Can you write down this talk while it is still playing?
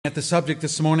At the subject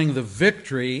this morning, the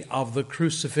victory of the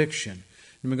crucifixion.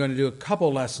 And we're going to do a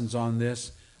couple lessons on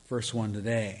this first one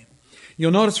today. You'll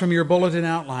notice from your bulletin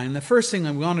outline, the first thing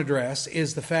I'm going to address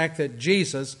is the fact that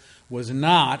Jesus was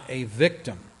not a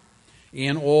victim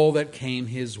in all that came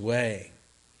his way.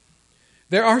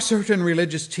 There are certain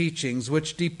religious teachings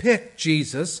which depict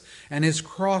Jesus and his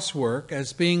cross work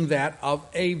as being that of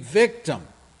a victim.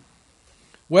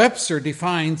 Webster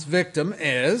defines victim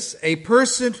as a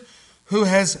person who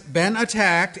has been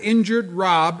attacked, injured,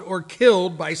 robbed, or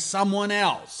killed by someone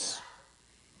else.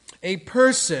 A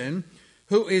person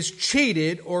who is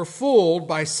cheated or fooled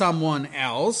by someone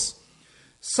else.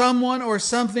 Someone or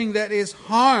something that is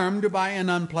harmed by an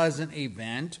unpleasant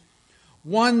event.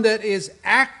 One that is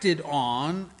acted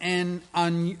on and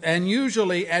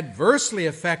usually adversely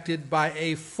affected by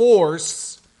a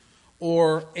force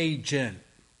or agent.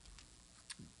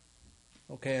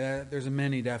 Okay, there's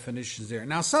many definitions there.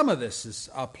 Now, some of this is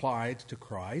applied to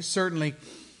Christ, certainly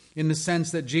in the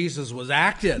sense that Jesus was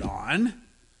acted on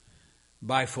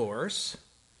by force.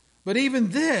 But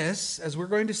even this, as we're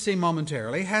going to see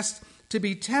momentarily, has to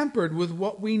be tempered with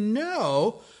what we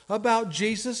know about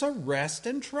Jesus' arrest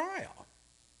and trial.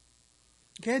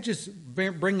 You can't just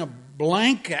bring a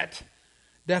blanket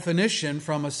definition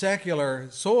from a secular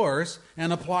source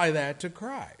and apply that to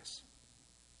Christ.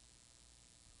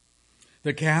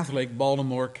 The Catholic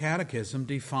Baltimore Catechism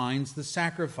defines the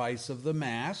sacrifice of the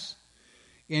Mass.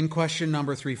 In question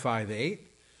number 358,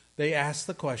 they ask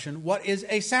the question, what is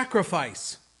a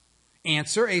sacrifice?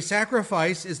 Answer, a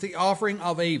sacrifice is the offering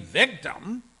of a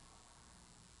victim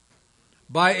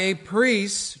by a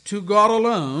priest to God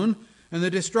alone and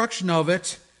the destruction of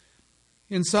it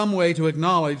in some way to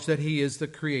acknowledge that he is the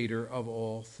creator of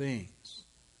all things.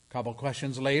 A couple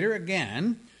questions later,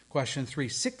 again, question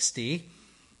 360,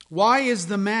 why is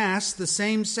the Mass the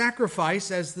same sacrifice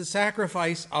as the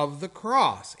sacrifice of the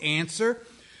cross? Answer,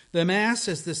 the Mass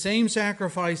is the same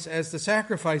sacrifice as the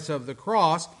sacrifice of the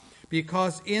cross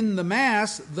because in the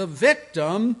Mass the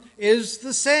victim is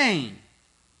the same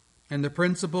and the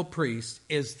principal priest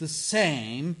is the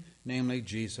same, namely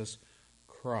Jesus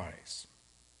Christ.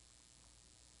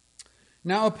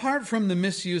 Now, apart from the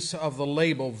misuse of the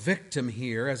label victim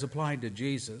here as applied to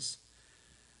Jesus,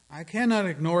 I cannot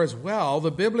ignore as well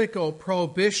the biblical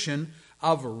prohibition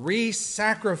of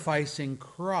re-sacrificing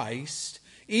Christ,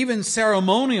 even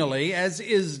ceremonially, as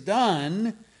is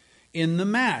done in the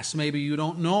Mass. Maybe you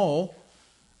don't know,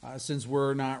 since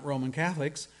we're not Roman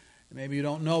Catholics, maybe you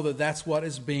don't know that that's what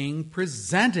is being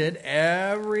presented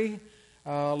every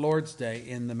Lord's Day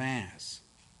in the Mass.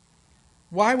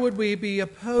 Why would we be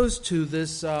opposed to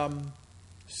this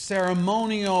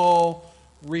ceremonial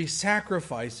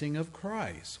re-sacrificing of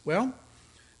Christ? Well,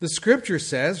 the scripture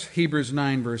says, Hebrews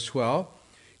 9 verse 12,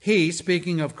 he,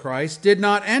 speaking of Christ, did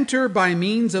not enter by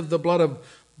means of the blood of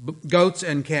goats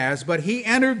and calves, but he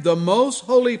entered the most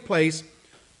holy place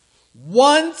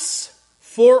once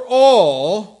for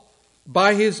all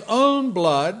by his own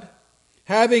blood,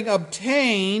 having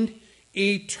obtained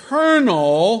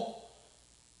eternal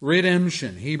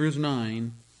redemption. Hebrews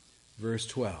 9 verse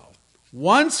 12.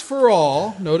 Once for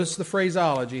all, notice the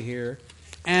phraseology here,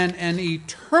 and an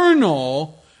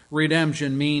eternal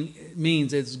redemption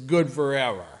means it's good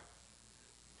forever.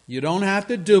 You don't have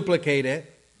to duplicate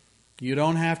it. You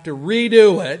don't have to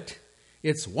redo it.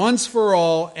 It's once for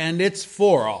all, and it's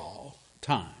for all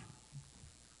time.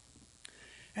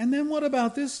 And then what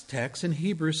about this text in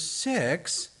Hebrews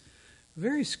 6?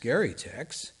 Very scary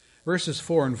text, verses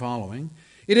 4 and following.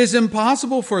 It is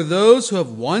impossible for those who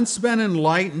have once been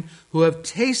enlightened, who have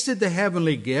tasted the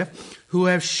heavenly gift, who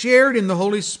have shared in the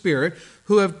Holy Spirit,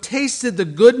 who have tasted the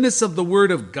goodness of the Word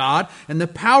of God and the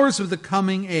powers of the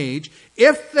coming age,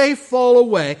 if they fall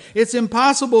away, it's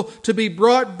impossible to be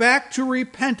brought back to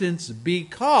repentance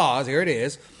because, here it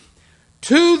is,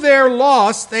 to their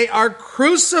loss they are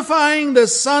crucifying the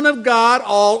Son of God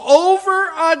all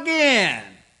over again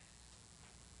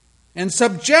and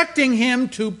subjecting him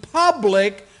to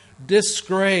public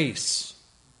disgrace.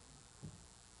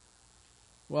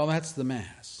 Well, that's the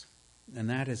Mass. And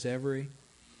that is every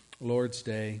Lord's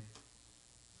Day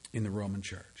in the Roman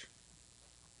Church.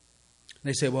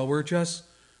 They say, well,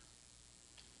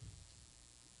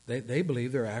 they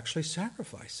believe they're actually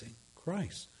sacrificing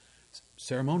Christ.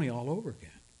 Ceremony all over again.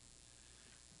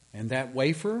 And that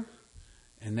wafer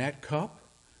and that cup,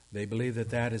 they believe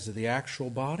that is the actual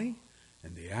body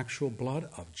and the actual blood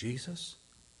of Jesus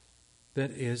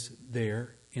that is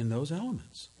there in those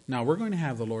elements. Now, we're going to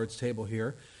have the Lord's table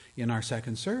here in our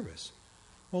second service.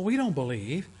 Well, we don't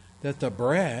believe that the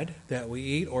bread that we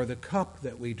eat or the cup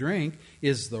that we drink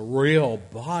is the real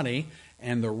body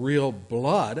and the real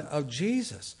blood of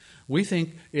Jesus. We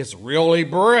think it's really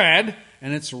bread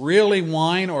and it's really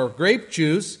wine or grape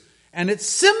juice, and it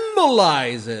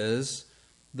symbolizes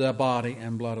the body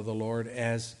and blood of the Lord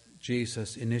as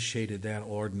Jesus initiated that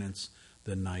ordinance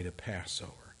the night of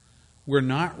Passover. We're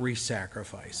not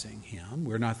re-sacrificing him.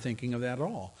 We're not thinking of that at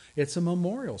all. It's a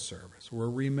memorial service. We're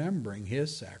remembering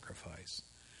his sacrifice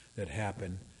that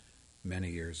happened many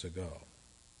years ago.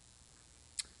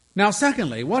 Now,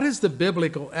 secondly, what is the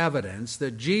biblical evidence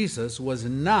that Jesus was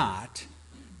not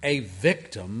a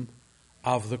victim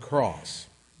of the cross?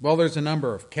 Well, there's a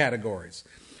number of categories.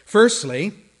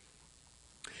 Firstly,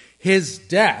 his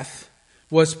death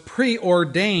was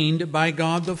preordained by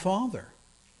God the Father.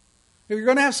 If you're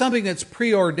going to have something that's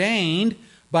preordained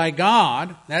by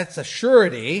God, that's a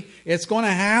surety. It's going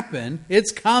to happen.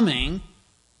 It's coming.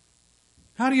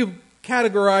 How do you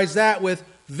categorize that with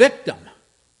victim?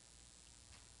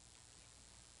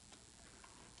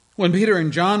 When Peter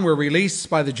and John were released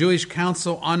by the Jewish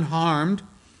council unharmed,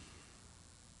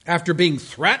 after being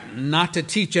threatened not to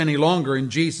teach any longer in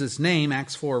Jesus' name,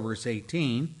 Acts 4 verse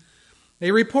 18,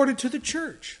 they reported to the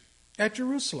church at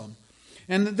Jerusalem.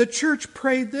 And the church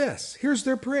prayed this. Here's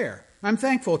their prayer. I'm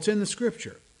thankful it's in the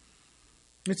scripture.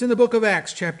 It's in the book of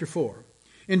Acts chapter 4.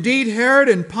 Indeed, Herod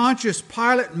and Pontius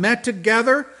Pilate met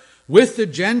together with the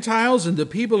Gentiles and the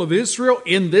people of Israel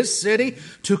in this city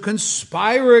to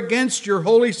conspire against your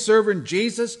holy servant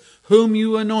Jesus, whom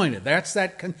you anointed. That's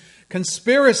that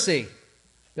conspiracy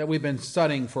that we've been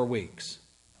studying for weeks.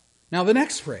 Now the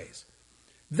next phrase.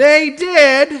 They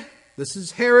did, this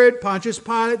is Herod, Pontius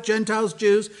Pilate, Gentiles,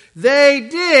 Jews, they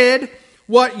did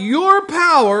what your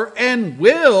power and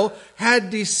will had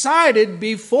decided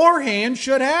beforehand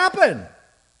should happen.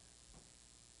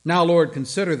 Now, Lord,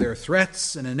 consider their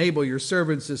threats and enable your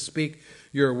servants to speak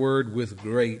your word with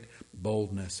great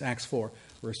boldness. Acts 4,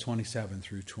 verse 27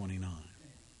 through 29.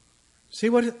 See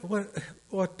what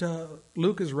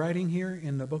Luke is writing here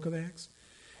in the book of Acts?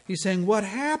 He's saying what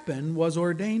happened was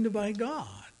ordained by God.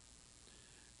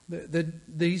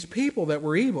 These people that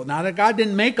were evil. Now, that God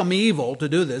didn't make them evil to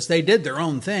do this. They did their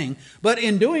own thing. But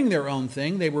in doing their own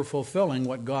thing, they were fulfilling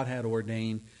what God had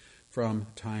ordained from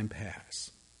time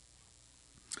past.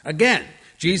 Again,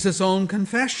 Jesus' own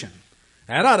confession.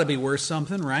 That ought to be worth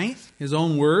something, right? His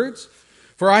own words.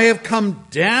 For I have come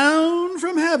down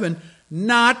from heaven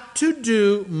not to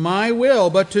do my will,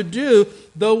 but to do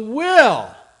the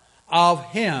will of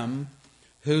him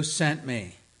who sent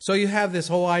me. So you have this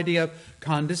whole idea of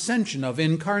condescension, of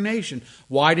incarnation.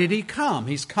 Why did he come?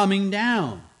 He's coming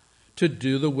down to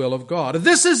do the will of God.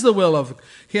 This is the will of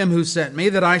him who sent me,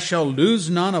 that I shall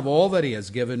lose none of all that he has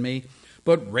given me,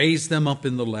 but raise them up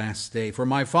in the last day. For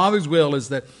my Father's will is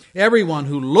that everyone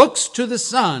who looks to the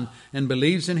Son and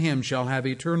believes in him shall have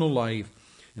eternal life,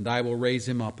 and I will raise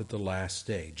him up at the last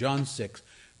day. John 6,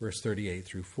 verse 38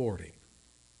 through 40.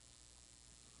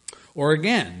 Or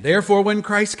again, therefore when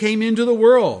Christ came into the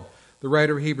world, the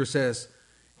writer of Hebrews says,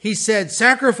 he said,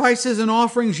 sacrifices and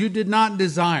offerings you did not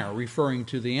desire, referring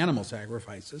to the animal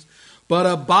sacrifices, but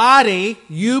a body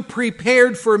you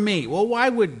prepared for me. Well, why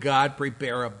would God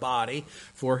prepare a body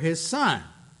for his Son?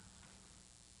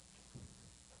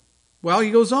 Well,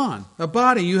 he goes on, a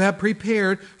body you have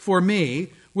prepared for me,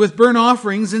 with burnt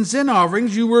offerings and sin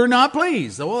offerings you were not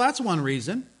pleased. Well, that's one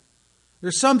reason.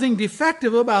 There's something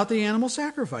defective about the animal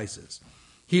sacrifices.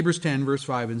 Hebrews 10, verse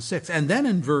 5 and 6. And then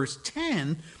in verse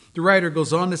 10, the writer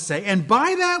goes on to say, and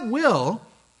by that will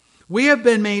we have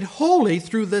been made holy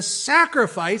through the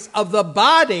sacrifice of the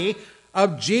body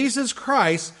of Jesus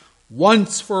Christ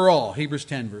once for all. Hebrews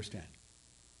 10, verse 10.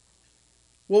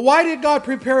 Well, why did God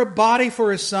prepare a body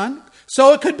for his Son?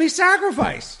 So it could be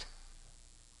sacrificed.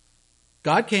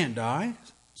 God can't die.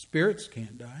 Spirits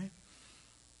can't die.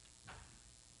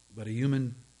 But a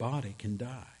human body can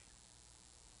die.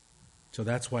 So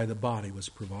that's why the body was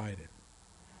provided.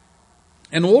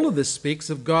 And all of this speaks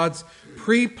of God's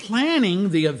pre-planning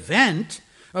the event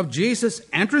of Jesus'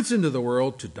 entrance into the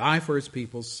world to die for his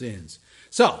people's sins.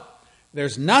 So,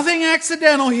 there's nothing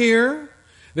accidental here.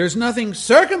 There's nothing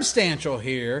circumstantial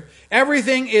here.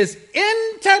 Everything is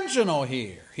intentional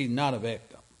here. He's not a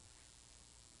victim.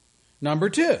 Number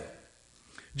 2,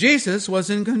 Jesus was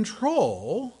in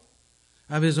control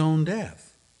of his own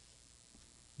death.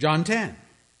 John 10.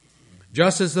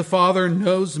 Just as the Father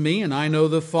knows me, and I know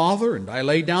the Father, and I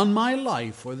lay down my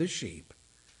life for the sheep.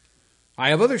 I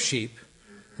have other sheep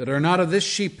that are not of this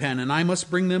sheep pen, and I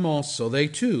must bring them also. They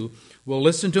too will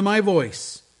listen to my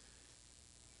voice.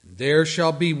 There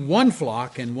shall be one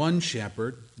flock and one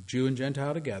shepherd, Jew and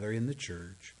Gentile together, in the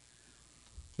church.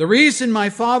 The reason my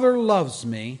Father loves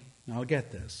me, Now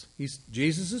get this.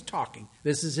 Jesus is talking.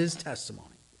 This is his testimony.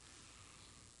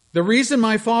 The reason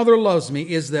my Father loves me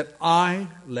is that I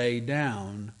lay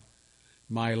down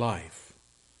my life,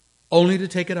 only to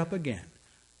take it up again.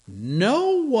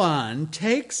 No one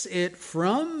takes it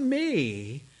from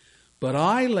me, but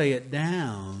I lay it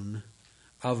down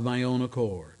of my own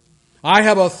accord. I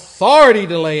have authority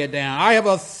to lay it down. I have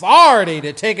authority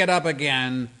to take it up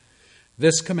again.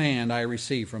 This command I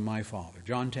receive from my Father.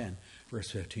 John 10,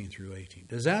 verse 15 through 18.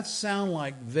 Does that sound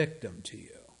like victim to you?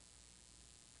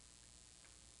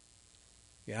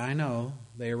 Yeah, I know.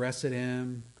 They arrested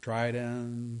him, tried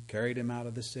him, carried him out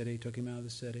of the city, took him out of the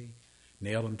city,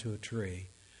 nailed him to a tree.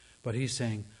 But he's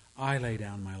saying, I lay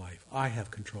down my life. I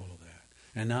have control of that.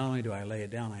 And not only do I lay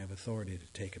it down, I have authority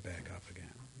to take it back up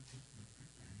again.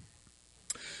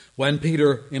 When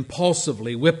Peter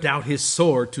impulsively whipped out his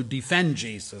sword to defend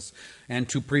Jesus and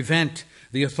to prevent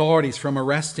the authorities from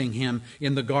arresting him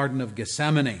in the Garden of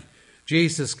Gethsemane,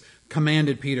 Jesus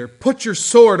commanded Peter, put your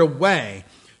sword away.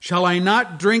 Shall I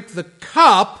not drink the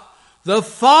cup the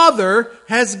Father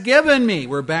has given me?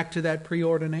 We're back to that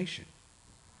preordination.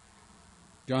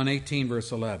 John 18,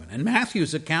 verse 11. And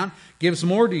Matthew's account gives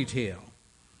more detail.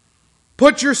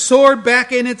 Put your sword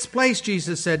back in its place,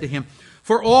 Jesus said to him.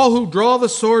 For all who draw the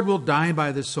sword will die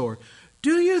by the sword.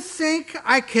 Do you think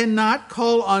I cannot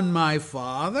call on my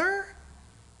Father?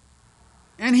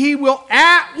 And he will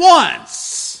at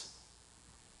once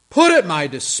put at my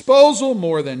disposal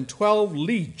more than 12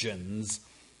 legions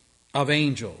of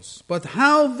angels. But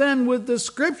how then would the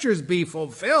scriptures be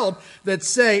fulfilled that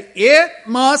say it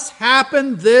must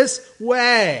happen this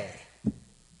way?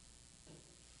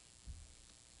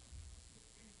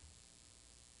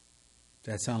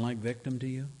 Does that sound like victim to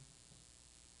you?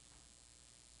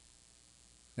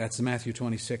 That's Matthew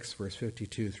 26, verse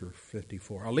 52 through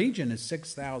 54. A legion is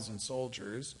 6,000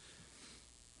 soldiers.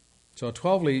 So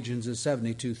 12 legions is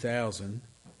 72,000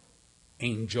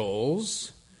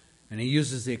 angels. And he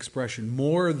uses the expression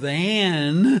more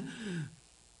than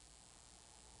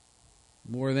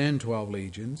 12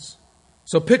 legions.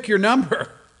 So pick your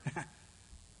number.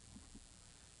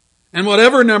 And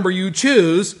whatever number you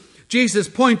choose, Jesus'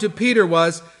 point to Peter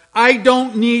was, I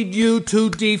don't need you to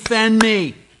defend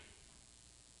me.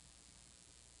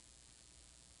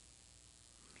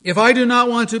 If I do not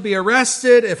want to be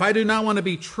arrested, if I do not want to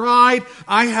be tried,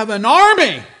 I have an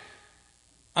army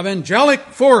of angelic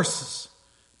forces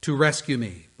to rescue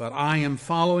me. But I am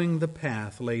following the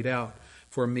path laid out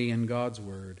for me in God's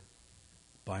Word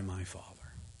by my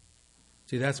Father.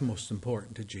 See, that's most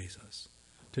important to Jesus,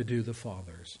 to do the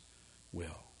Father's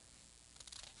will.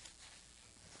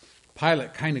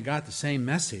 Pilate kind of got the same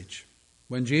message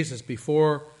when Jesus,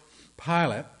 before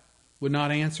Pilate, would not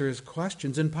answer his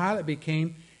questions, and Pilate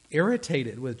became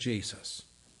irritated with Jesus.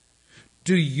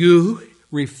 Do you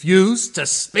refuse to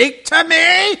speak to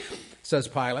me? Says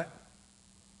Pilate.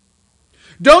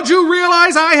 Don't you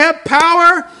realize I have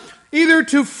power either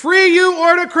to free you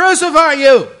or to crucify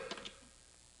you?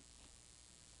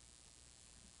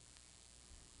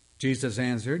 Jesus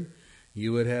answered,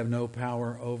 you would have no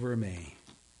power over me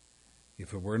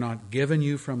if it were not given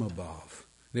you from above.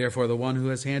 Therefore, the one who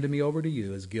has handed me over to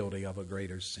you is guilty of a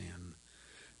greater sin.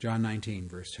 John 19,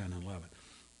 verse 10 and 11.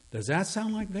 Does that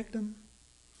sound like victim?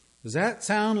 Does that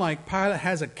sound like Pilate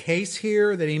has a case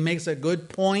here, that he makes a good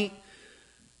point?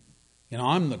 You know,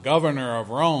 I'm the governor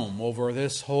of Rome over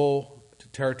this whole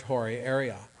territory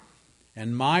area.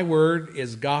 And my word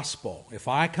is gospel. If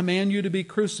I command you to be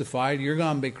crucified, you're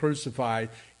going to be crucified.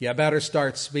 You better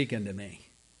start speaking to me.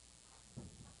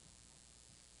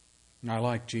 And I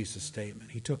like Jesus' statement.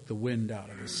 He took the wind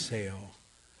out of his sail,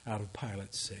 out of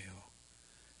Pilate's sail.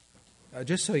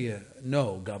 Just so you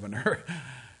know, Governor,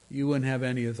 you wouldn't have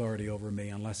any authority over me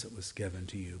unless it was given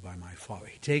to you by my Father.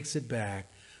 He takes it back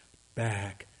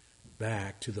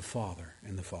to the Father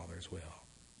and the Father's will.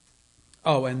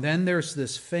 Oh, and then there's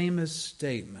this famous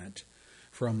statement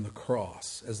from the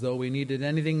cross, as though we needed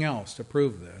anything else to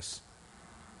prove this.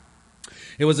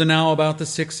 It was now about the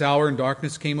 6th hour, and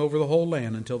darkness came over the whole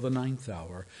land until the 9th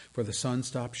hour, for the sun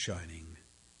stopped shining.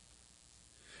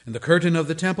 And the curtain of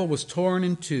the temple was torn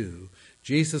in two.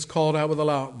 Jesus called out with a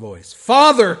loud voice,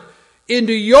 Father,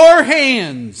 into your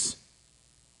hands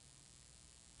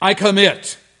I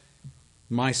commit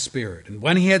my spirit. And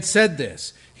when he had said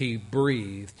this, he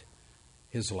breathed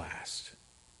his last.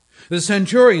 The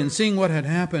centurion, seeing what had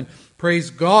happened,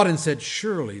 praised God and said,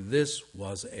 surely this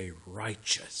was a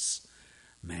righteous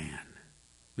man.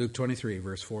 Luke 23,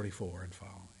 verse 44 and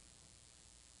following.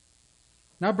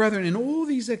 Now, brethren, in all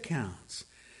these accounts,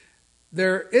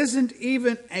 there isn't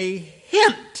even a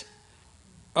hint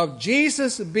of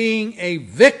Jesus being a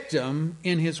victim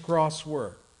in his cross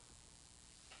work.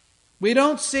 We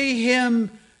don't see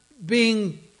him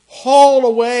being hauled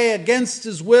away against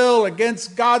his will,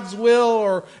 against God's will,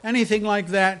 or anything like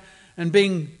that, and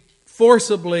being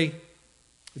forcibly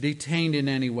detained in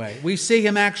any way. We see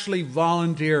him actually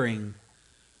volunteering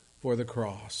for the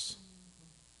cross.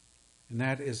 And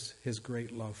that is his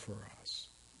great love for us.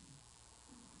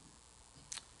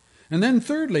 And then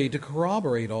thirdly, to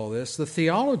corroborate all this, the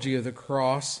theology of the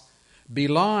cross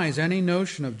belies any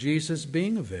notion of Jesus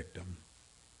being a victim.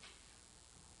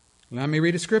 Let me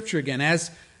read a scripture again.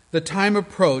 As the time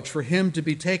approached for him to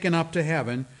be taken up to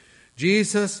heaven,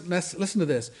 Jesus, listen to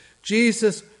this,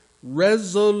 Jesus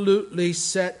resolutely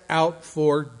set out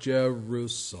for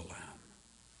Jerusalem.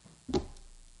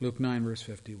 Luke 9, verse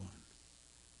 51.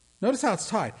 Notice how it's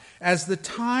tied. As the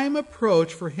time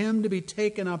approached for him to be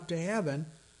taken up to heaven,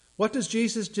 what does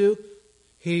Jesus do?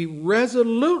 He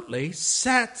resolutely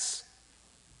sets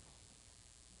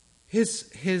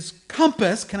his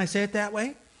compass, can I say it that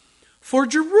way, for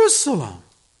Jerusalem.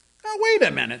 Now, wait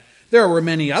a minute. There were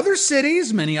many other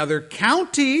cities, many other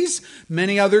counties,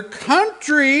 many other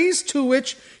countries to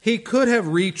which he could have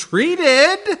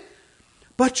retreated.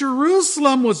 But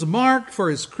Jerusalem was marked for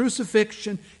his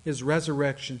crucifixion, his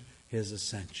resurrection, his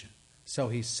ascension. So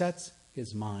he sets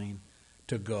his mind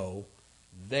to go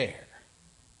there,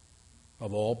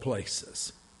 of all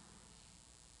places.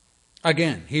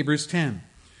 Again, Hebrews 10.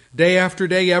 Day after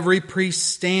day, every priest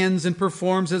stands and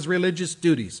performs his religious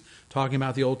duties. Talking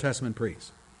about the Old Testament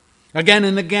priests. Again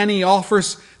and again, he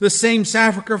offers the same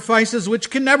sacrifices which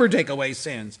can never take away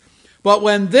sins. But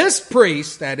when this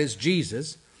priest, that is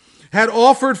Jesus, had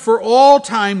offered for all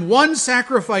time one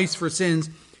sacrifice for sins,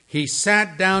 he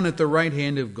sat down at the right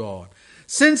hand of God.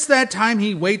 Since that time,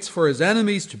 he waits for his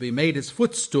enemies to be made his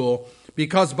footstool,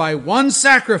 because by one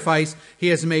sacrifice he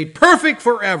has made perfect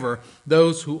forever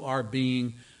those who are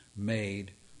being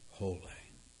made holy.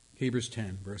 Hebrews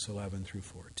 10, verse 11 through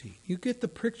 14. You get the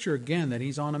picture again that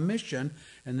he's on a mission,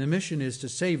 and the mission is to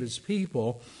save his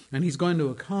people, and he's going to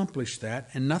accomplish that,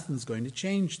 and nothing's going to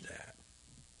change that.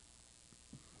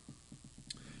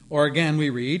 Or again, we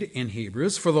read in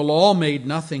Hebrews, for the law made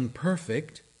nothing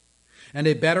perfect, and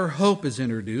a better hope is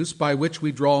introduced by which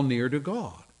we draw near to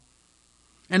God.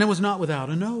 And it was not without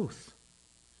an oath.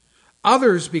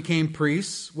 Others became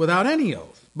priests without any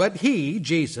oath, but he,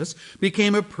 Jesus,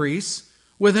 became a priest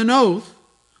with an oath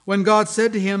when God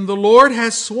said to him, the Lord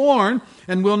has sworn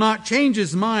and will not change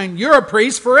his mind. You're a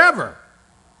priest forever.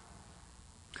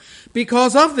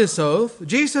 Because of this oath,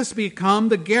 Jesus became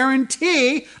the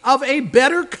guarantee of a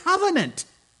better covenant.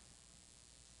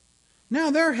 Now,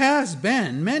 there has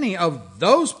been many of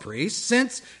those priests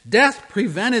since death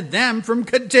prevented them from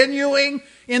continuing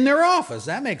in their office.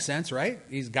 That makes sense, right?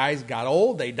 These guys got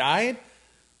old, they died.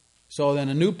 So then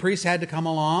a new priest had to come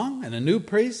along, and a new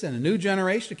priest and a new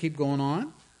generation to keep going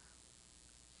on.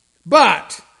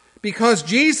 But because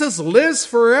Jesus lives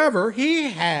forever,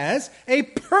 he has a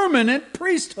permanent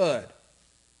priesthood.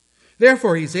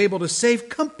 Therefore, he's able to save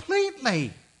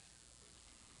completely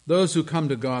those who come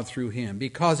to God through him,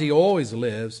 because he always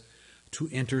lives to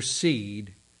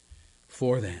intercede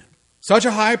for them. Such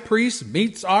a high priest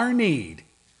meets our need.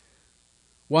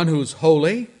 One who's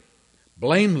holy,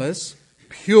 blameless,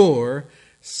 pure,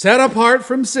 set apart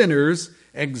from sinners,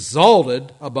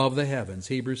 exalted above the heavens.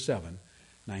 Hebrews 7,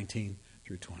 19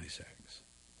 through 26.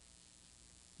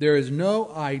 There is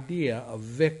no idea of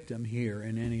victim here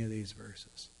in any of these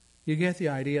verses. You get the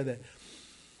idea that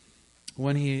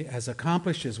when he has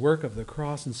accomplished his work of the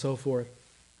cross and so forth,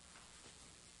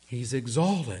 he's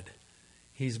exalted.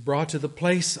 He's brought to the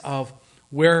place of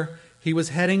where he was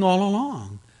heading all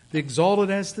along. Exalted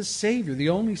as the Savior, the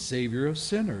only Savior of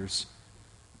sinners.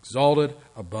 Exalted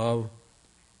above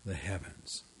the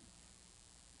heavens.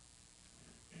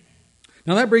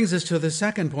 Now that brings us to the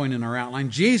second point in our outline.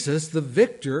 Jesus, the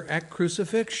victor at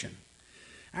crucifixion.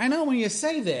 I know when you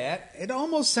say that, it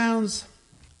almost sounds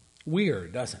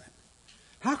weird, doesn't it?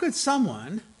 How could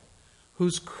someone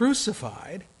who's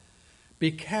crucified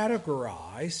be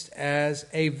categorized as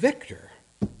a victor?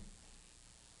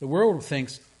 The world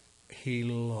thinks he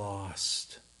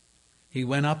lost. He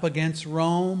went up against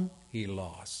Rome, he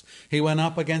lost. He went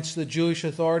up against the Jewish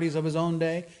authorities of his own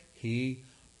day, he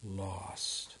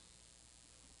lost.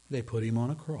 They put him on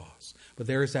a cross. But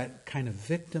there's that kind of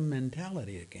victim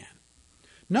mentality again.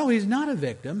 No, he's not a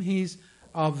victim. He's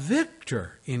a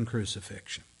victor in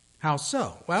crucifixion. How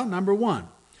so? Well, number one,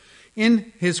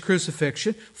 in his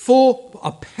crucifixion,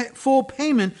 full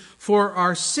payment for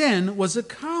our sin was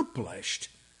accomplished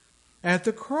at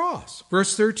the cross.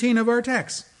 Verse 13 of our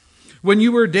text. When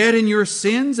you were dead in your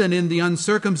sins and in the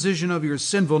uncircumcision of your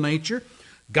sinful nature,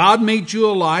 God made you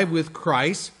alive with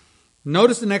Christ.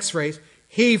 Notice the next phrase.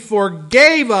 He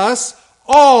forgave us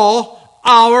all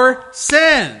our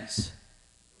sins.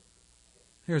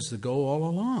 Here's the goal all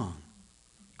along.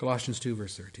 Colossians 2,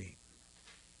 verse 13.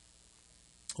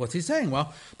 What's he saying?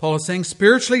 Well, Paul is saying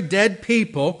spiritually dead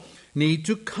people need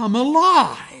to come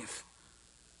alive.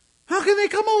 How can they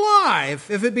come alive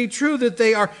if it be true that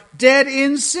they are dead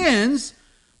in sins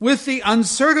with the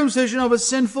uncircumcision of a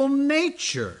sinful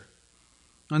nature?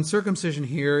 Uncircumcision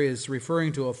here is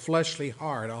referring to a fleshly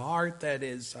heart, a heart that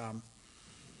is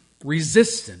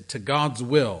resistant to God's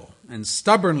will and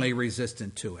stubbornly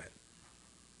resistant to it.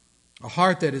 A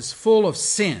heart that is full of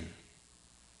sin.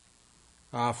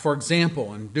 For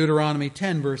example, in Deuteronomy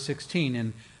 10, verse 16,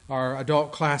 in our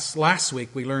adult class last week,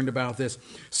 we learned about this.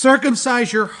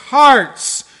 Circumcise your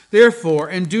hearts, therefore,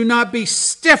 and do not be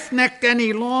stiff-necked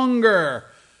any longer,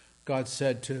 God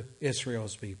said to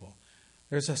Israel's people.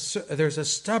 There's a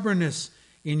stubbornness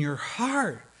in your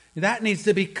heart. That needs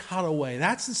to be cut away.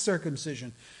 That's the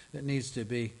circumcision that needs to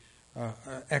be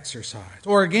exercised.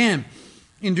 Or again,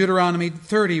 in Deuteronomy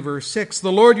 30, verse 6,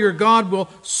 the Lord your God will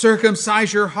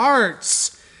circumcise your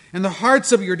hearts and the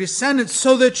hearts of your descendants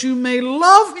so that you may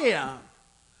love Him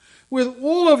with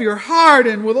all of your heart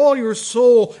and with all your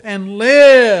soul and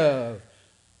live.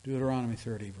 Deuteronomy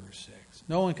 30, verse 6.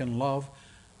 No one can love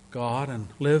God and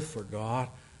live for God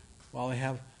while they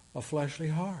have a fleshly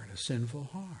heart, a sinful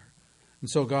heart. And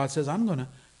so God says, I'm going to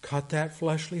cut that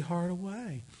fleshly heart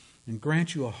away and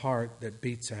grant you a heart that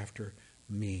beats after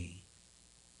me.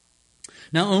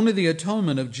 Now, only the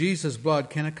atonement of Jesus' blood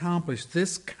can accomplish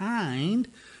this kind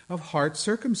of heart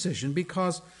circumcision,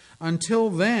 because until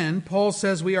then, Paul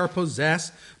says we are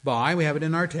possessed by, we have it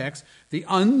in our text, the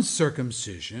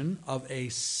uncircumcision of a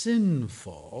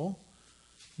sinful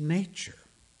nature.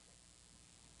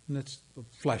 And that's the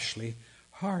fleshly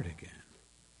heart again.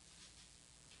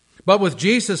 But with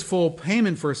Jesus' full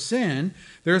payment for sin,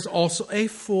 there's also a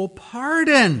full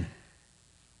pardon.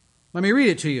 Let me read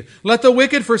it to you. Let the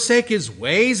wicked forsake his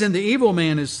ways and the evil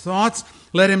man his thoughts.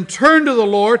 Let him turn to the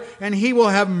Lord, and He will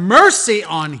have mercy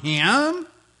on him,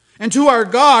 and to our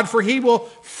God, for He will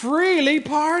freely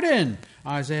pardon.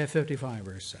 Isaiah 55,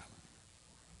 verse 7.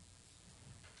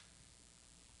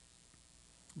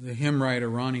 The hymn writer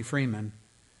Ronnie Freeman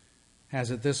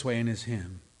has it this way in his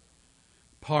hymn.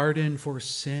 Pardon for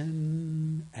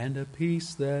sin and a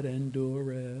peace that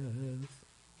endureth.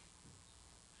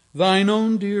 Thine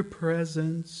own dear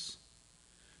presence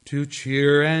to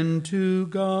cheer and to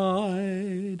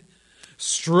guide.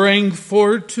 Strength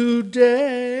for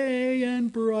today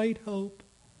and bright hope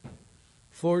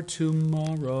for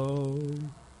tomorrow.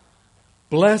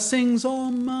 Blessings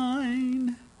all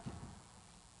mine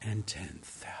and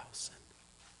 10,000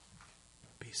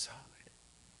 beside.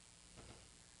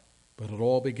 But it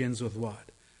all begins with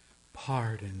what?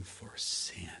 Pardon for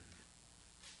sin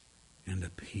and a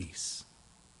peace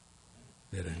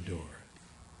that endureth.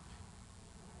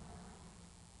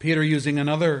 Peter, using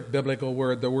another biblical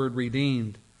word, the word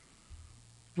redeemed,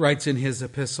 writes in his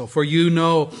epistle, for you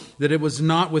know that it was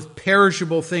not with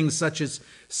perishable things such as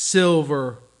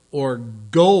silver or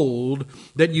gold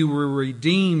that you were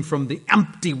redeemed from the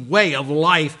empty way of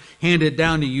life handed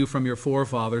down to you from your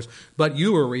forefathers, but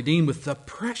you were redeemed with the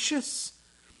precious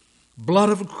blood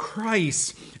of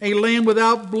Christ, a lamb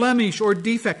without blemish or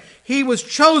defect. He was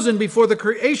chosen before the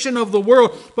creation of the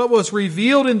world, but was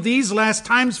revealed in these last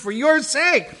times for your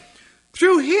sake.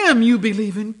 Through Him you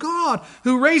believe in God,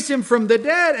 who raised Him from the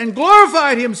dead and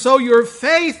glorified Him, so your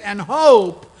faith and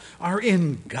hope are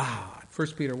in God. 1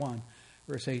 Peter 1,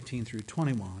 verse 18 through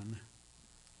 21.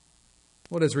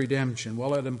 What is redemption?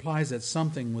 Well, it implies that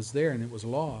something was there and it was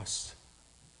lost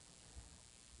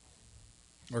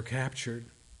or captured.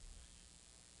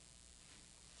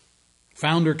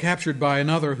 Found or captured by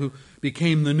another who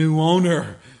became the new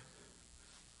owner.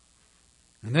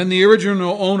 And then the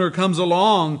original owner comes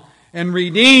along and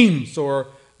redeems or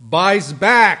buys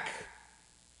back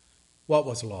what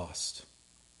was lost.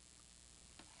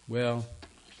 Well,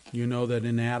 you know that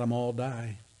in Adam all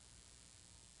die.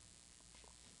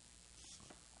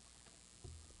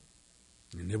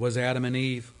 And it was Adam and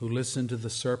Eve who listened to the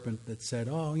serpent that said,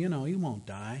 oh, you won't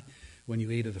die when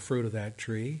you eat of the fruit of that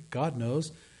tree. God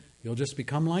knows. You'll just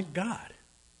become like God.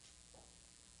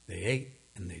 They ate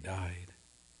and they died.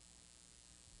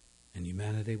 And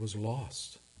humanity was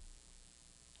lost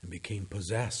and became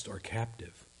possessed or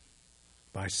captive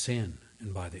by sin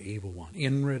and by the evil one.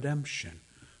 In redemption,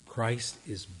 Christ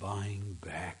is buying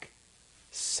back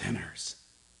sinners.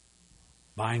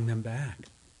 Buying them back.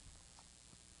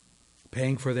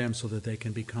 paying for them so that they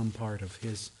can become part of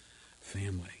His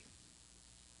family.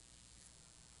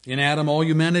 In Adam, all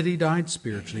humanity died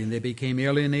spiritually, and they became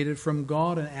alienated from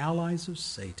God and allies of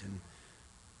Satan,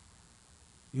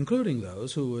 including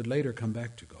those who would later come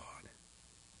back to God.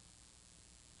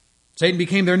 Satan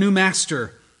became their new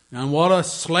master, and what a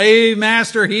slave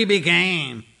master he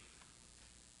became.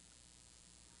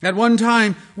 At one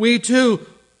time, we too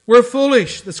were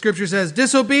foolish, the Scripture says,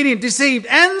 disobedient, deceived,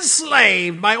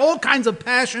 enslaved by all kinds of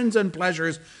passions and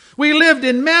pleasures. We lived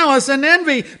in malice and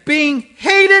envy, being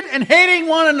hated and hating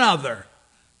one another.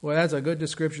 Well, that's a good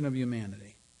description of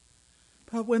humanity.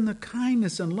 But when the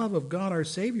kindness and love of God our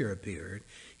Savior appeared,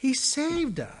 He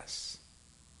saved us.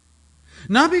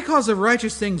 Not because of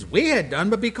righteous things we had done,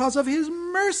 but because of His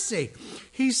mercy.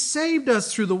 He saved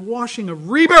us through the washing of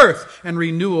rebirth and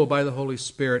renewal by the Holy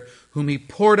Spirit, whom He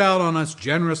poured out on us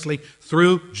generously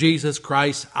through Jesus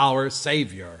Christ our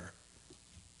Savior.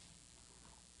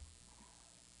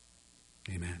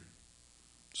 Amen.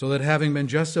 So that having been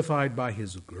justified by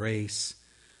His grace,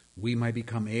 we might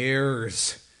become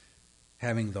heirs,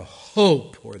 having the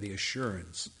hope or the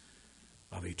assurance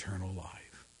of eternal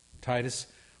life. Titus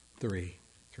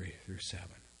 3:3-7.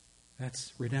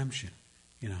 That's redemption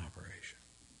in operation.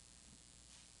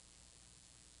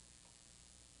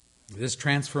 This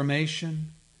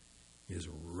transformation is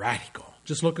radical.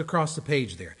 Just look across the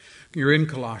page there. You're in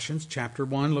Colossians chapter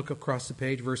 1. Look across the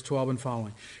page, verse 12 and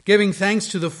following. Giving thanks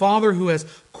to the Father who has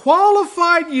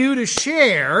qualified you to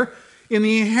share in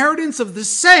the inheritance of the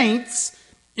saints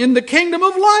in the kingdom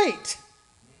of light.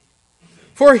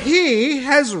 For He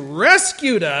has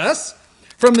rescued us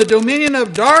from the dominion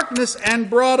of darkness and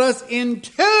brought us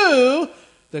into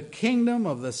the kingdom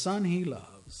of the Son He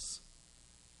loves,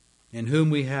 in whom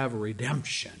we have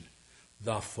redemption,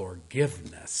 the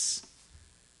forgiveness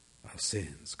of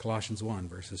sins. Colossians 1,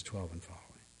 verses 12 and following.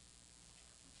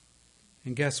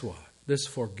 And guess what? This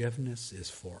forgiveness is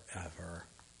forever.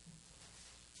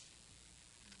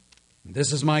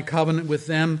 This is my covenant with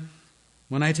them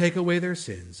when I take away their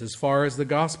sins. As far as the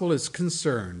gospel is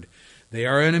concerned, they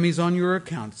are enemies on your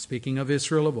account, speaking of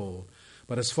Israel of old.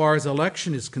 But as far as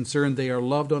election is concerned, they are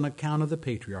loved on account of the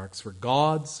patriarchs. For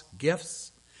God's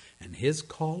gifts and His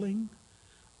calling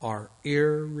are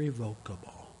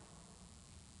irrevocable.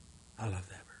 I love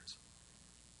that verse.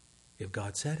 If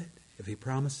God said it, if He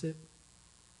promised it,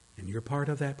 and you're part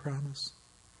of that promise,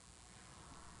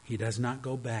 He does not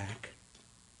go back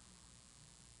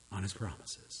on His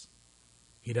promises.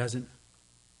 He doesn't,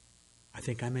 I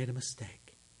think I made a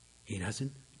mistake. He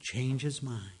doesn't change His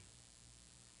mind.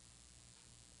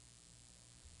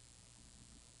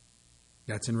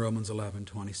 That's in Romans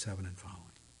 11:27 and following.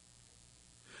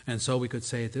 And so we could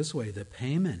say it this way: the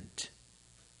payment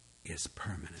is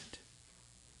permanent.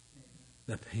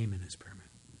 The payment is permanent.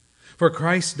 For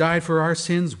Christ died for our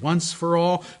sins once for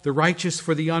all, the righteous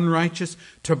for the unrighteous,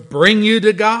 to bring you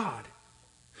to God.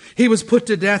 He was put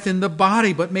to death in the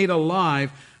body, but made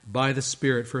alive by the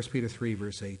Spirit. 1 Peter 3,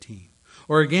 verse 18.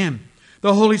 Or again,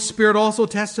 the Holy Spirit also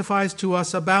testifies to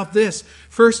us about this.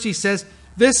 First he says,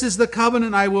 this is the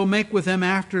covenant I will make with them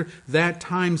after that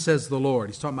time, says the Lord.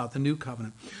 He's talking about the new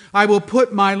covenant. I will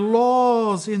put my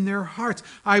laws in their hearts.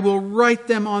 I will write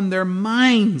them on their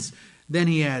minds. Then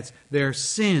he adds, their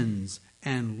sins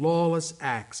and lawless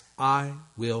acts I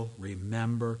will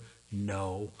remember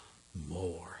no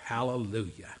more.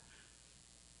 Hallelujah.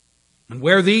 And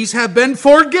where these have been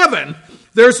forgiven,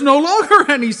 there's no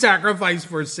longer any sacrifice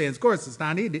for sins. Of course, it's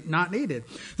not needed.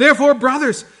 Therefore,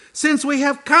 brothers, since we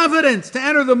have confidence to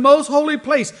enter the most holy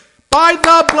place by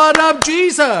the blood of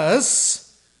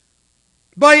Jesus,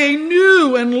 by a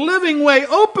new and living way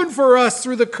open for us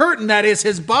through the curtain that is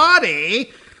His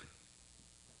body,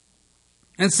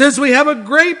 and since we have a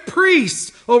great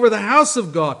priest over the house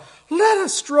of God, let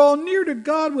us draw near to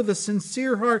God with a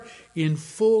sincere heart in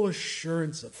full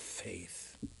assurance of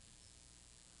faith,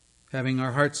 having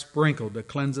our hearts sprinkled to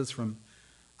cleanse us from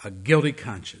a guilty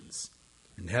conscience,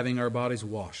 and having our bodies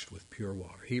washed with pure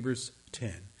water. Hebrews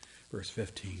 10, verse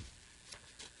 15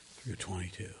 through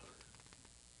 22.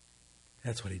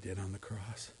 That's what He did on the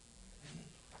cross.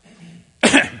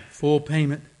 Full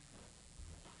payment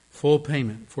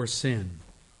for sin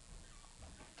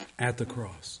at the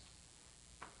cross.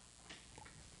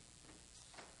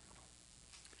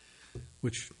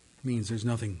 Which means there's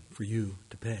nothing for you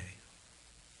to pay.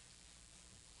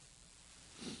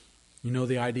 You know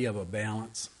the idea of a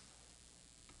balance?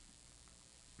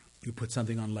 You put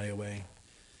something on layaway.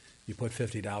 You put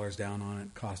 $50 down on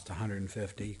it. Costs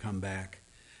 $150. You come back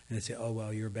and they say, oh,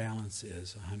 well, your balance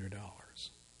is $100.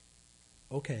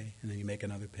 Okay. And then you make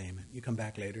another payment. You come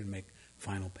back later and make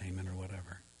final payment or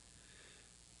whatever.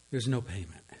 There's no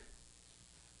payment.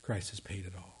 Christ has paid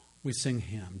it all. We sing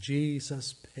hymn,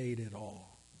 Jesus paid it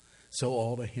all, so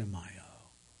all to him I owe.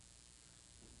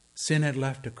 Sin had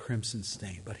left a crimson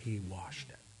stain, but he washed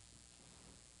it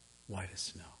white as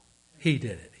snow. He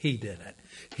did it. He did it.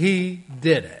 He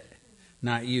did it.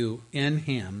 Not you, in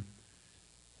him,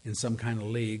 in some kind of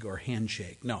league or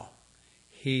handshake. No,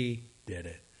 he did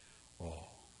it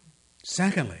all.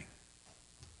 Secondly,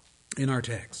 in our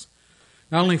text,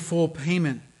 not only full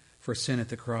payment for sin at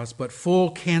the cross, but full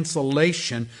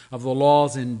cancellation of the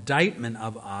law's indictment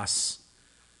of us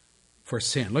for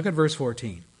sin. Look at verse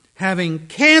 14. Having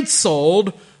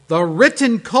canceled the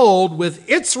written code with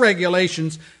its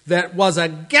regulations that was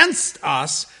against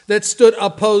us, that stood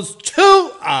opposed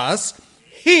to us,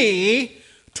 he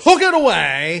took it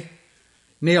away,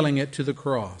 nailing it to the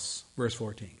cross. Verse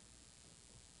 14.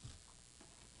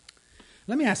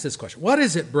 Let me ask this question. What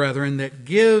is it, brethren, that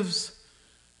gives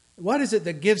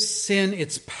sin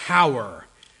its power,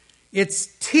 its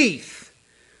teeth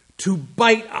to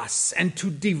bite us and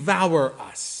to devour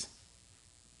us?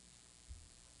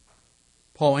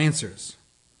 Paul answers,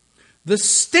 the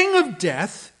sting of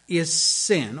death is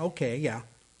sin. Okay, yeah.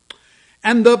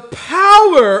 And the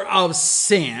power of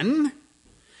sin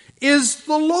is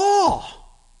the law.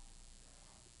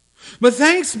 But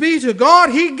thanks be to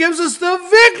God, he gives us the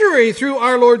victory through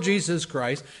our Lord Jesus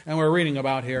Christ. And we're reading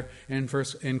about here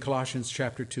in Colossians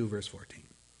chapter 2, verse 14.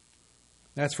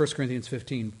 That's 1 Corinthians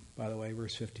 15, by the way,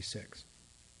 verse 56.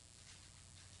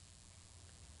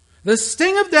 The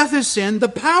sting of death is sin. The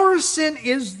power of sin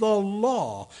is the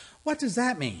law. What does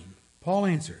that mean? Paul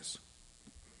answers.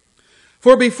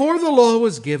 For before the law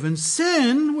was given,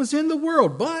 sin was in the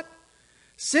world, but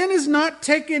sin is not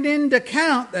taken into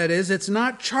account, that is, it's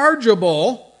not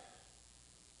chargeable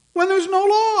when there's no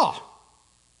law.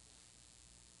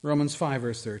 Romans 5,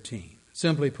 verse 13.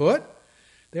 Simply put,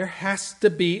 there has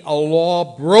to be a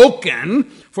law broken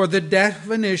for the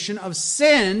definition of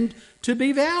sin to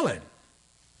be valid.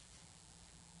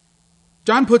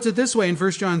 John puts it this way in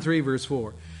 1 John 3, verse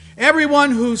 4.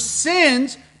 Everyone who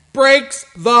sins breaks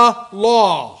the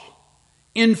law.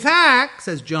 In fact,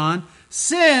 says John,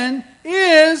 sin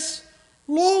is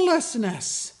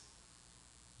lawlessness.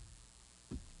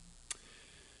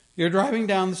 You're driving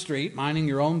down the street, minding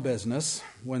your own business,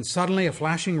 when suddenly a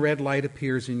flashing red light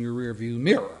appears in your rearview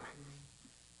mirror.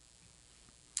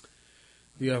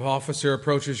 The officer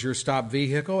approaches your stopped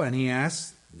vehicle and he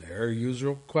asks their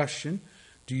usual question,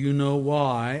 do you know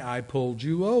why I pulled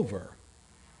you over?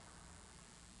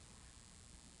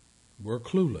 We're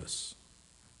clueless.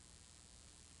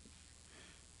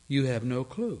 You have no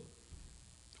clue.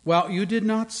 Well, you did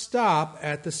not stop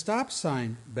at the stop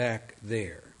sign back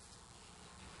there.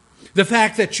 The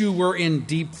fact that you were in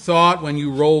deep thought when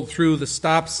you rolled through the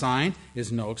stop sign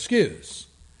is no excuse.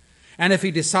 And if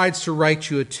he decides to write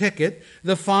you a ticket,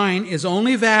 the fine is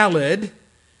only valid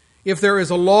if there is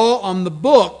a law on the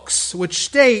books which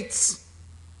states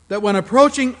that when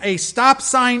approaching a stop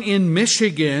sign in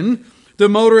Michigan, the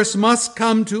motorist must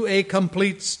come to a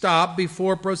complete stop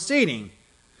before proceeding.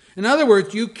 In other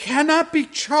words, you cannot be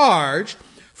charged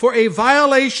for a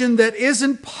violation that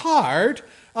isn't part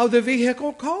of the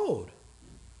vehicle code.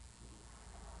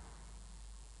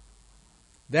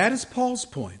 That is Paul's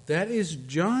point. That is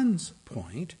John's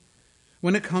point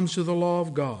when it comes to the law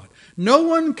of God. No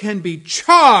one can be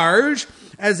charged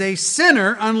as a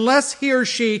sinner unless he or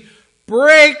she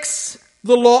breaks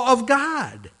the law of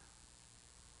God.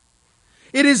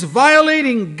 It is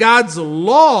violating God's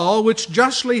law which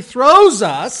justly throws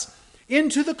us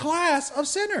into the class of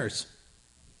sinners.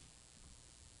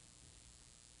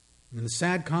 And the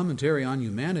sad commentary on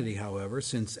humanity, however,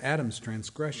 since Adam's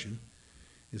transgression,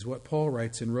 is what Paul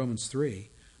writes in Romans 3.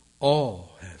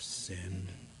 All have sinned,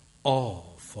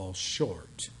 all fall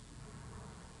short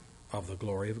of the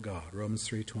glory of God. Romans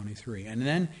 3:23. And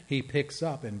then he picks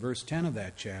up in verse 10 of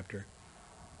that chapter.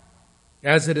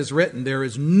 As it is written, there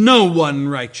is no one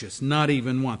righteous, not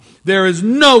even one. There is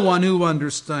no one who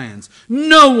understands,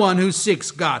 no one who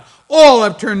seeks God. All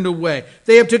have turned away.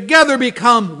 They have together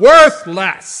become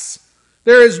worthless.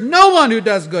 There is no one who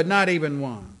does good, not even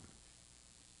one.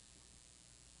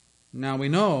 Now we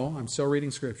know, I'm still reading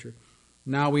Scripture,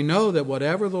 now we know that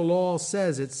whatever the law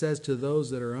says, it says to those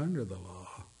that are under the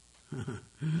law.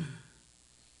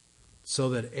 So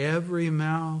that every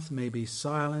mouth may be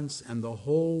silenced and the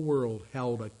whole world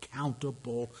held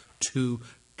accountable to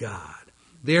God.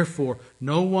 Therefore,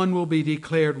 no one will be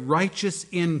declared righteous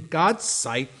in God's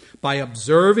sight by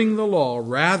observing the law.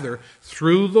 Rather,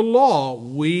 through the law,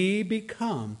 we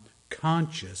become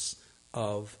conscious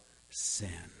of sin.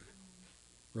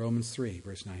 Romans 3,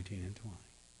 verse 19 and 20.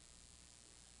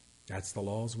 That's the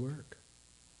law's work.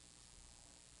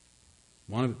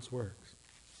 One of its works.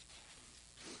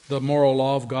 The moral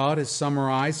law of God is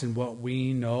summarized in what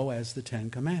we know as the Ten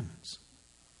Commandments.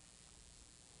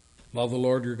 Love the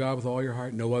Lord your God with all your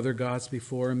heart. No other gods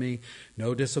before me.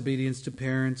 No disobedience to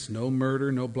parents. No murder.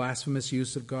 No blasphemous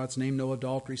use of God's name. No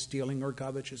adultery, stealing, or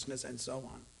covetousness, and so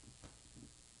on.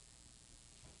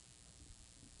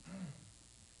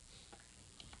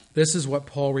 This is what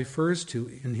Paul refers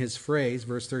to in his phrase,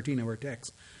 verse 13 of our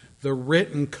text, the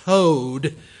written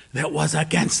code that was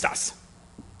against us.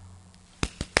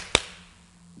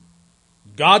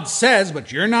 God says,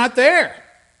 but you're not there.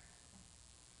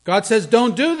 God says,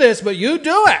 don't do this, but you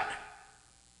do it.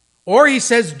 Or he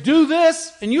says, do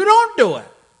this, and you don't do it.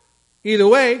 Either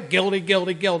way, guilty,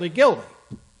 guilty, guilty, guilty.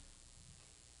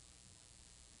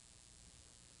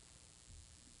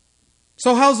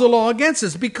 So how's the law against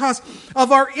us? Because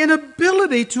of our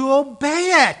inability to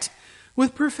obey it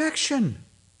with perfection.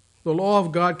 The law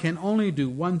of God can only do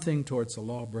one thing towards the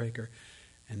lawbreaker,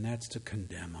 and that's to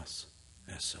condemn us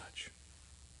as such.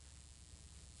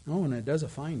 Oh, and it does a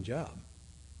fine job.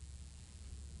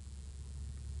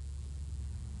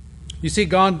 You see,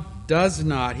 God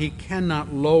he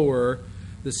cannot lower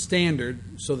the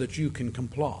standard so that you can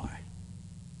comply.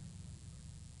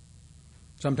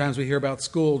 Sometimes we hear about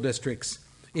school districts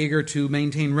eager to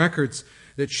maintain records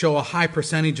that show a high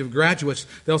percentage of graduates.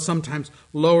 They'll sometimes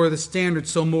lower the standard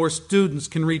so more students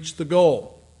can reach the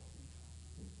goal.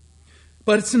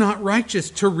 But it's not righteous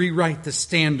to rewrite the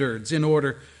standards in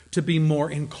order to be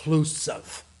more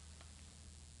inclusive.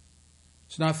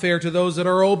 It's not fair to those that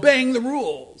are obeying the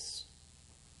rules.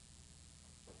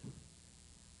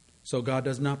 So God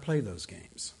does not play those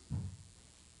games.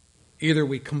 Either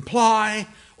we comply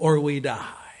or we die.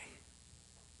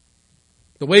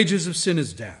 The wages of sin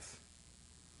is death.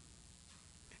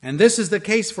 And this is the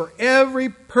case for every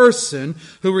person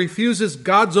who refuses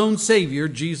God's own Savior,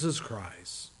 Jesus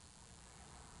Christ.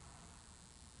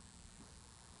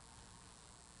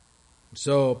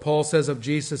 So Paul says of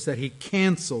Jesus that he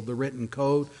canceled the written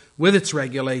code with its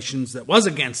regulations that was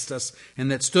against us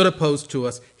and that stood opposed to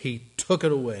us. He took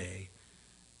it away,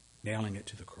 nailing it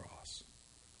to the cross.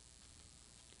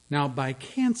 Now, by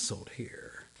canceled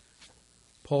here,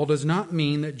 Paul does not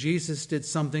mean that Jesus did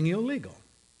something illegal,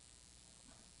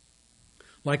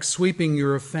 like sweeping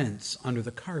your offense under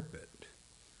the carpet,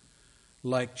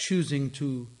 like choosing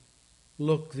to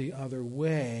look the other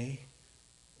way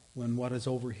when what is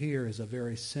over here is a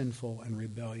very sinful and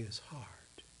rebellious heart.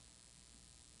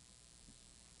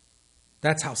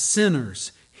 That's how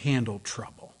sinners handle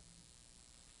trouble.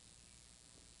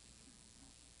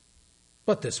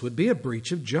 But this would be a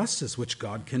breach of justice, which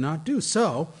God cannot do.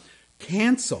 So,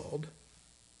 canceled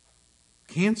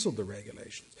the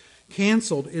regulations.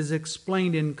 Canceled is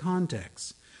explained in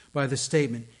context by the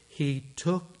statement, he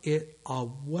took it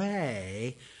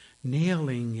away,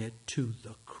 nailing it to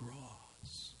the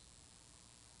cross.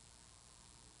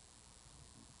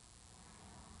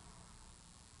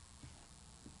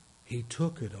 He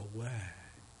took it away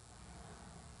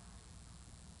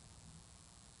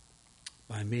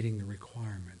by meeting the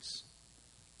requirements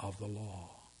of the law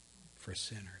for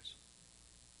sinners.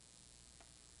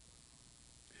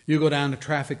 You go down to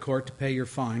traffic court to pay your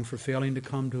fine for failing to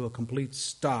come to a complete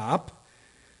stop,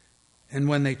 and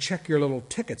when they check your little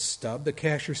ticket stub, the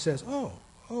cashier says,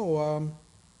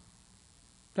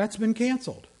 that's been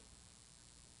canceled.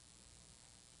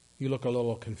 You look a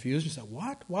little confused. You say,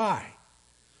 what? Why?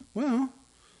 Well,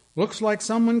 looks like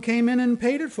someone came in and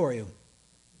paid it for you.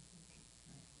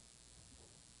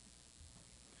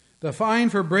 The fine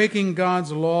for breaking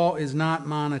God's law is not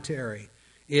monetary.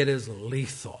 It is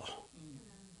lethal.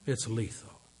 It's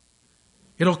lethal.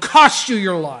 It'll cost you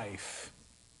your life.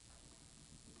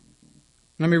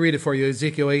 Let me read it for you.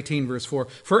 Ezekiel 18, verse 4.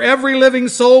 For every living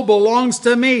soul belongs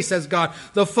to me, says God.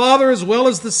 The Father as well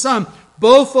as the Son.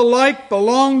 Both alike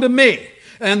belong to me.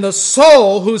 And the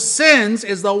soul who sins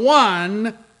is the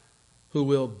one who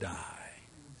will die.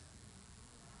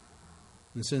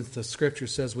 And since the Scripture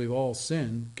says we've all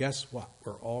sinned, guess what?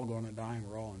 We're all going to die and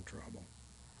we're all in trouble.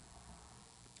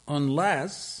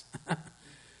 Unless,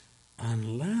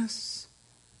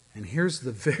 and here's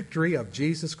the victory of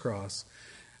Jesus' cross,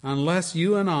 unless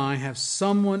you and I have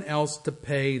someone else to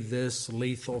pay this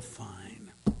lethal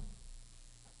fine.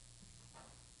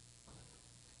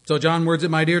 So John words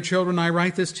it, my dear children, I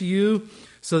write this to you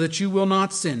so that you will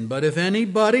not sin. But if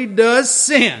anybody does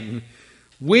sin,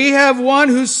 we have one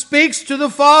who speaks to the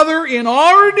Father in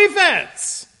our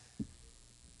defense.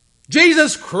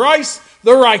 Jesus Christ,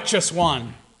 the righteous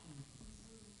one.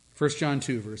 1 John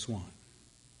 2, verse 1.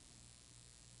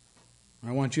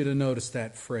 I want you to notice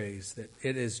that phrase, that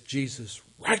it is Jesus'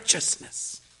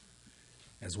 righteousness,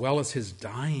 as well as his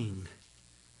dying,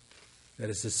 that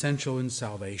is essential in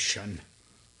salvation.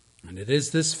 And it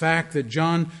is this fact that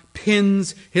John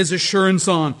pins his assurance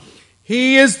on.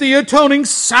 He is the atoning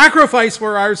sacrifice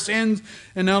for our sins,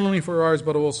 and not only for ours,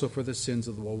 but also for the sins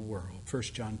of the whole world. 1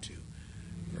 John 2,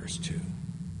 verse 2.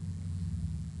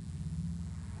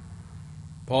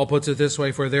 Paul puts it this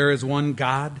way, for there is one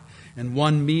God and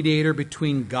one mediator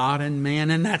between God and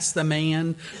man, and that's the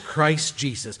man, Christ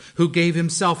Jesus, who gave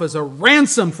himself as a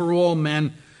ransom for all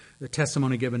men, the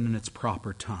testimony given in its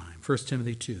proper time. 1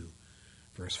 Timothy 2,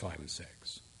 verse 5 and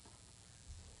 6.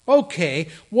 Okay,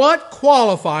 what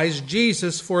qualifies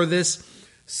Jesus for this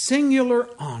singular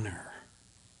honor?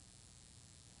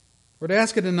 Or to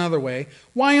ask it another way,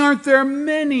 why aren't there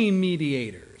many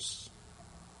mediators?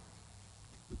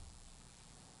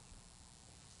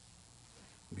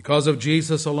 Because of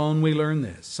Jesus alone we learn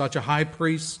this. Such a high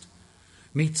priest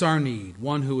meets our need,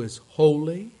 one who is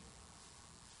holy,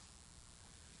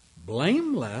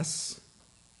 blameless,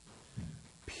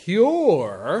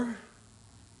 pure,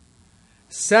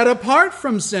 set apart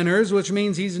from sinners, which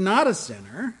means he's not a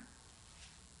sinner,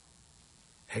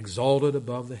 exalted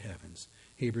above the heavens.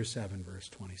 Hebrews 7, verse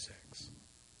 26.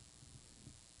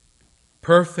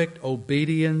 Perfect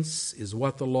obedience is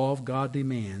what the law of God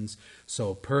demands,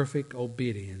 so perfect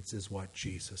obedience is what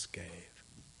Jesus gave.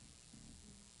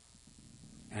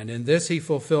 And in this he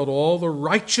fulfilled all the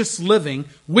righteous living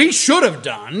we should have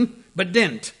done, but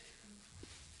didn't.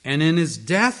 And in his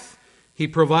death, he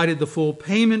provided the full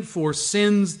payment for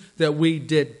sins that we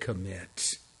did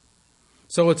commit.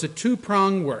 So it's a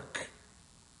two-pronged work.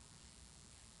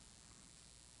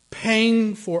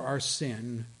 Paying for our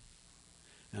sin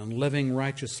and living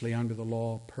righteously under the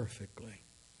law perfectly.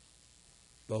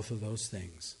 Both of those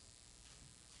things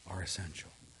are essential.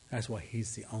 That's why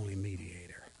he's the only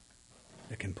mediator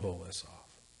that can pull this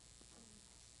off.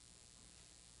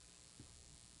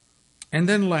 And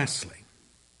then lastly,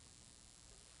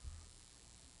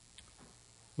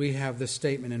 we have this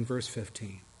statement in verse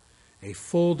 15. A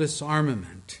full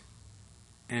disarmament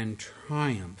and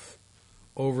triumph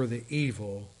over the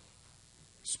evil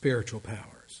spiritual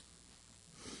powers.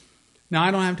 Now,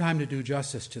 I don't have time to do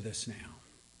justice to this now,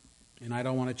 and I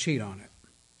don't want to cheat on it.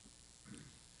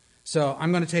 So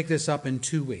I'm going to take this up in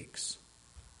 2 weeks.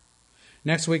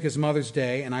 Next week is Mother's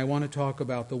Day, and I want to talk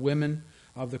about the women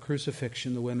of the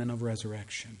crucifixion, the women of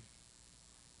resurrection.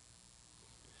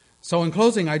 So in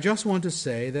closing, I just want to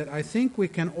say that I think we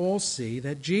can all see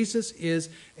that Jesus is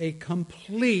a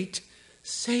complete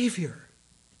Savior.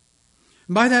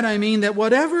 By that I mean that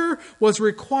whatever was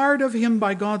required of him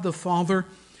by God the Father,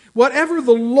 whatever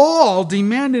the law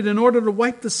demanded in order to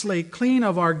wipe the slate clean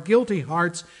of our guilty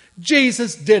hearts,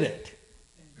 Jesus did it.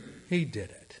 He did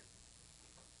it.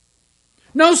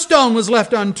 No stone was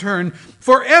left unturned.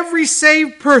 For every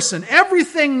saved person,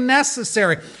 everything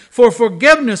necessary for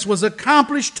forgiveness was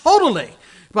accomplished totally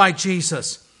by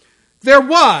Jesus.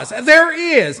 There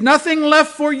is nothing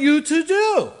left for you to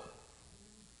do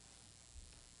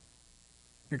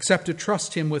except to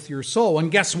trust him with your soul. And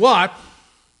guess what?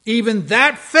 Even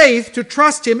that faith to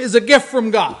trust him is a gift from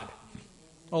God,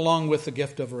 along with the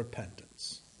gift of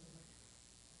repentance.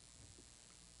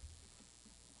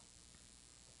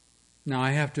 Now,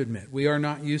 I have to admit, we are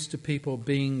not used to people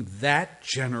being that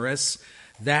generous,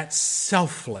 that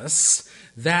selfless,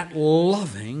 that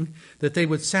loving, that they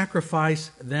would sacrifice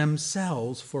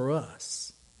themselves for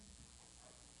us.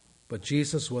 But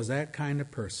Jesus was that kind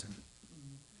of person,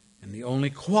 and the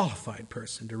only qualified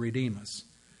person to redeem us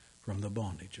from the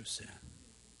bondage of sin.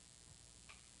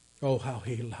 Oh, how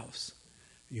he loves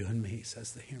you and me,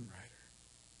 says the hymn writer.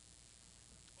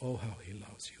 Oh, how he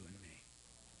loves you and me.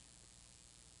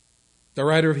 The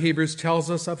writer of Hebrews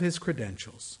tells us of his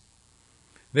credentials.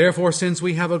 Therefore, since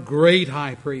we have a great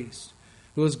high priest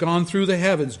who has gone through the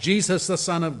heavens, Jesus the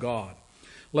Son of God,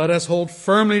 let us hold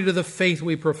firmly to the faith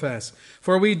we profess.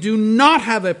 For we do not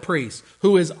have a priest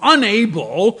who is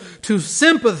unable to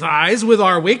sympathize with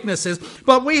our weaknesses,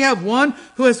 but we have one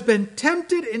who has been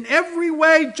tempted in every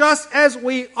way just as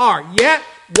we are, yet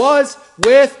was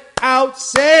without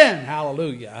sin.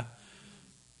 Hallelujah.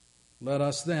 Let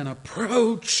us then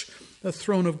approach the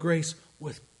throne of grace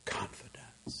with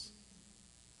confidence,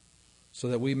 so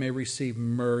that we may receive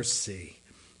mercy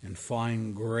and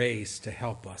find grace to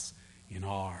help us in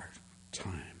our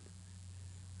time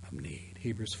of need.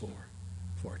 Hebrews 4,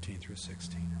 14 through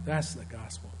 16. That's the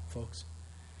gospel, folks.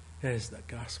 That is the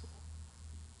gospel.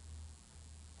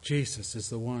 Jesus is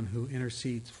the one who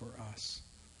intercedes for us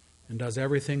and does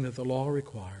everything that the law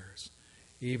requires,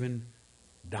 even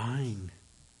dying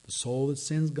The soul that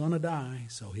sins gonna die,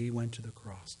 so he went to the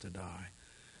cross to die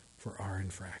for our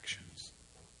infractions.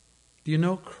 Do you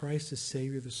know Christ is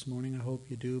Savior this morning? I hope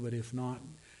you do, but if not,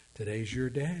 today's your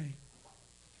day.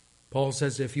 Paul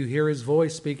says if you hear his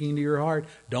voice speaking to your heart,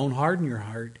 don't harden your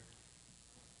heart.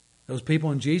 Those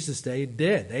people in Jesus' day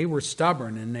did. They were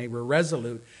stubborn and they were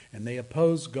resolute and they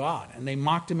opposed God and they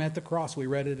mocked him at the cross. We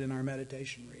read it in our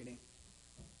meditation reading.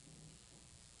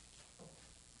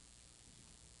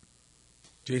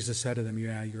 Jesus said to them,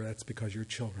 yeah, that's because you're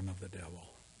children of the devil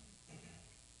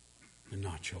and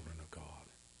not children of God.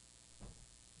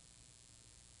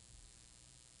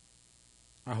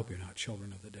 I hope you're not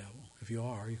children of the devil. If you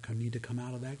are, you need to come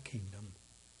out of that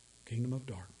kingdom of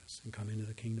darkness, and come into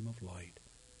the kingdom of light.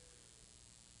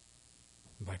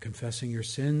 And by confessing your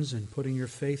sins and putting your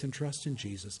faith and trust in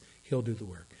Jesus, he'll do the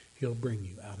work. He'll bring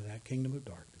you out of that kingdom of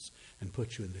darkness and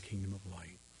put you in the kingdom of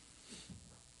light.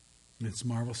 And it's a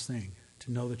marvelous thing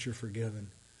to know that you're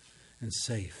forgiven and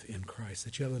safe in Christ,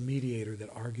 that you have a mediator that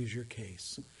argues your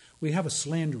case. We have a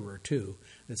slanderer, too,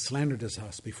 that slandered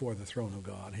us before the throne of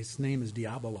God. His name is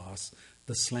Diabolos,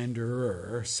 the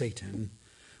slanderer, Satan.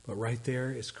 But right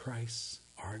there is Christ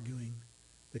arguing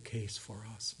the case for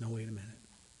us. No, wait a minute.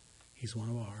 He's one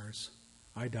of ours.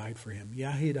 I died for him.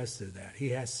 Yeah, he does do that. He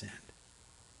has sinned.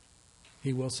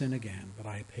 He will sin again, but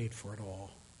I paid for it all.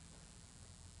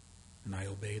 And I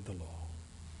obeyed the law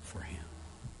for him.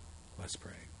 Let's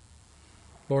pray.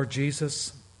 Lord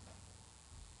Jesus,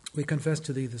 we confess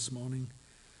to thee this morning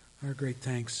our great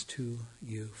thanks to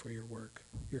you for your work,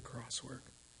 your cross work.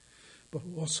 But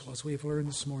also, as we've learned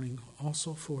this morning,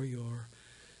 also for your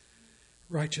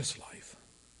righteous life.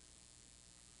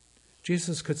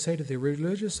 Jesus could say to the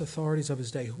religious authorities of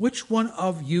his day, which one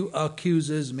of you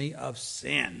accuses me of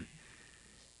sin?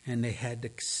 And they had to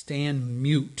stand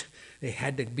mute. They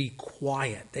had to be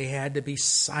quiet. They had to be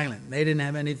silent. They didn't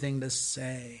have anything to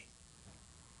say.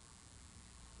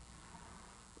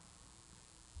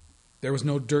 There was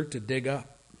no dirt to dig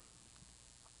up.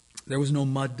 There was no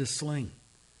mud to sling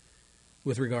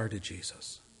with regard to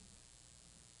Jesus,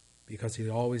 because he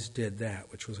always did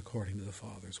that which was according to the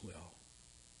Father's will.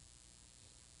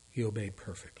 He obeyed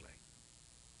perfectly.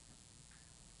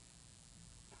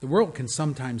 The world can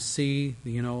sometimes see,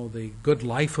 the good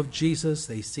life of Jesus.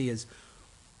 They see his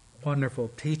wonderful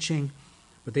teaching,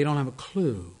 but they don't have a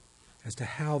clue as to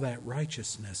how that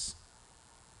righteousness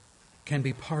can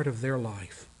be part of their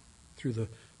life through the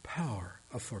power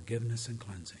of forgiveness and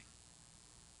cleansing.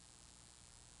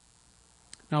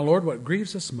 Now, Lord, what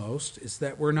grieves us most is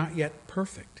that we're not yet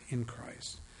perfect in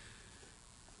Christ.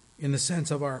 In the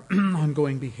sense of our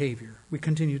ongoing behavior, we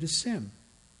continue to sin.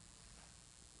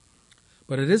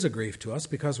 But it is a grief to us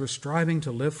because we're striving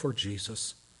to live for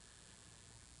Jesus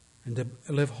and to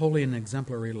live holy and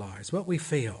exemplary lives. But we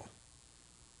fail.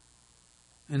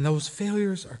 And those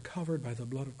failures are covered by the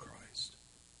blood of Christ.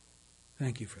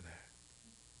 Thank you for that.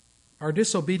 Our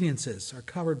disobediences are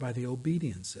covered by the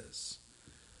obediences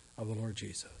of the Lord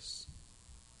Jesus.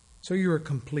 So you're a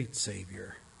complete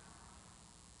Savior.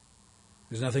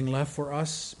 There's nothing left for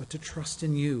us but to trust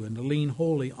in you and to lean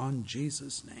wholly on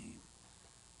Jesus' name.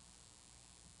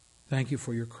 Thank you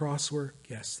for your cross work.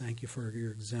 Yes, thank you for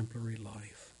your exemplary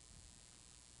life.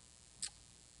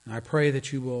 And I pray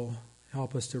that you will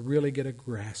help us to really get a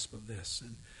grasp of this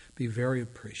and be very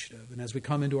appreciative. And as we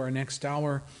come into our next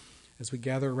hour, as we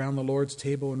gather around the Lord's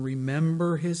table and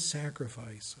remember his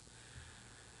sacrifice,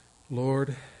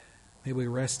 Lord, may we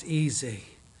rest easy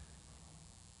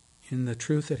in the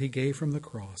truth that he gave from the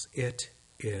cross. It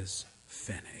is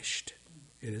finished.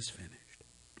 It is finished.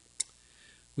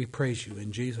 We praise you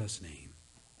in Jesus' name.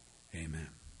 Amen.